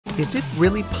Is it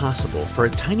really possible for a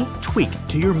tiny tweak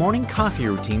to your morning coffee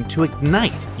routine to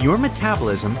ignite your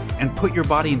metabolism and put your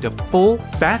body into full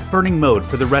fat-burning mode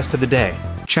for the rest of the day?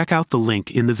 Check out the link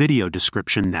in the video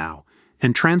description now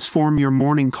and transform your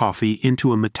morning coffee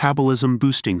into a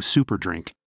metabolism-boosting super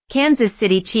drink. Kansas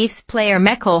City Chiefs player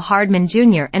Mecole Hardman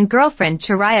Jr. and girlfriend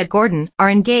Chariah Gordon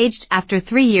are engaged after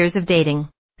 3 years of dating.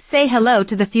 Say hello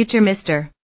to the future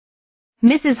Mr.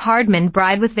 Mrs. Hardman,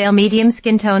 bride with veil, medium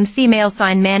skin tone female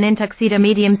sign, man in tuxedo,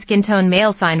 medium skin tone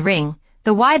male sign, ring.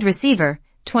 The wide receiver,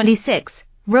 26,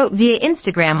 wrote via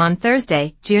Instagram on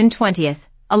Thursday, June 20th,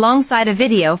 alongside a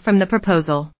video from the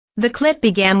proposal. The clip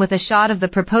began with a shot of the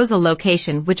proposal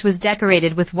location, which was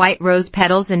decorated with white rose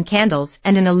petals and candles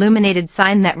and an illuminated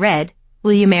sign that read,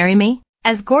 "Will you marry me?"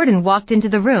 As Gordon walked into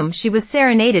the room, she was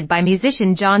serenaded by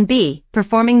musician John B.,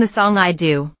 performing the song I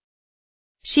Do.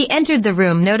 She entered the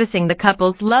room noticing the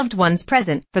couple's loved ones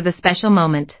present for the special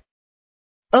moment.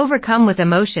 Overcome with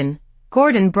emotion,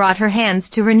 Gordon brought her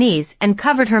hands to her knees and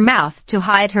covered her mouth to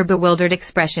hide her bewildered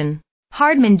expression.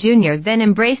 Hardman Jr. then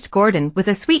embraced Gordon with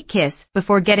a sweet kiss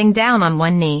before getting down on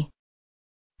one knee.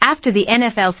 After the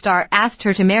NFL star asked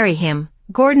her to marry him,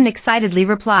 Gordon excitedly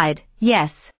replied,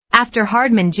 "Yes." After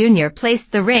Hardman Jr.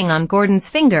 placed the ring on Gordon's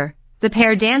finger, the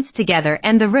pair danced together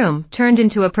and the room turned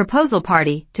into a proposal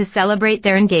party to celebrate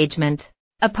their engagement.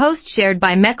 A post shared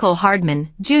by Mecole Hardman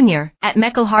Jr. at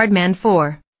Mecole Hardman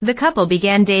 4. The couple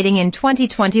began dating in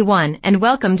 2021 and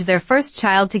welcomed their first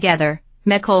child together,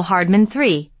 Mecole Hardman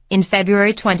 3. in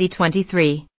February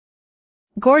 2023.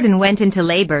 Gordon went into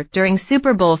labor during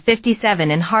Super Bowl 57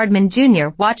 and Hardman Jr.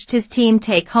 watched his team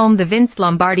take home the Vince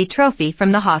Lombardi Trophy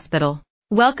from the hospital.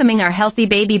 "Welcoming our healthy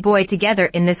baby boy together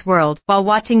in this world while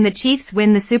watching the Chiefs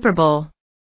win the Super Bowl.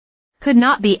 Could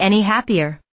not be any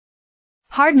happier."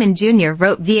 Hardman Jr.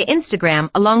 wrote via Instagram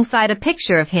alongside a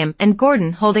picture of him and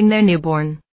Gordon holding their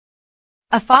newborn.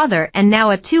 A father and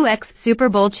now a 2x Super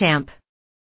Bowl champ.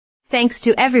 Thanks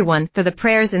to everyone for the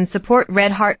prayers and support.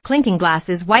 Red heart, clinking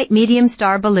glasses, white medium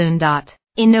star balloon.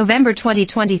 In November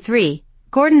 2023,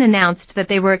 Gordon announced that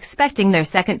they were expecting their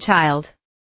second child.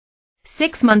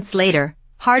 6 months later,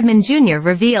 Hardman Jr.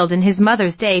 revealed in his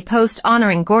Mother's Day post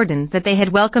honoring Gordon that they had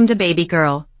welcomed a baby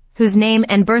girl, whose name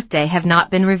and birthday have not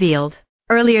been revealed.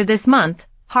 Earlier this month,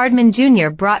 Hardman Jr.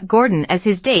 brought Gordon as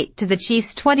his date to the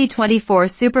Chiefs' 2024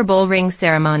 Super Bowl ring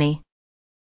ceremony.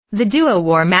 The duo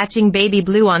wore matching baby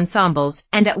blue ensembles,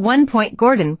 and at one point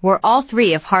Gordon wore all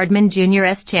 3 of Hardman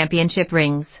Jr.'s championship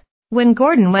rings. When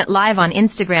Gordon went live on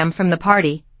Instagram from the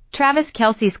party, Travis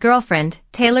Kelce's girlfriend,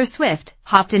 Taylor Swift,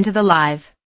 hopped into the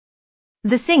live.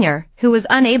 The singer, who was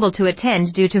unable to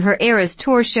attend due to her Eras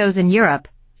tour shows in Europe,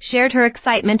 shared her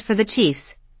excitement for the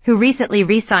Chiefs, who recently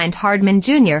re-signed Hardman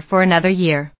Jr. for another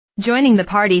year. Joining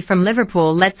the party from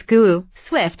Liverpool, "Let's go,"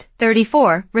 Swift,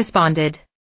 34, responded.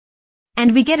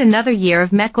 "And we get another year of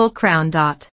Mecole crown.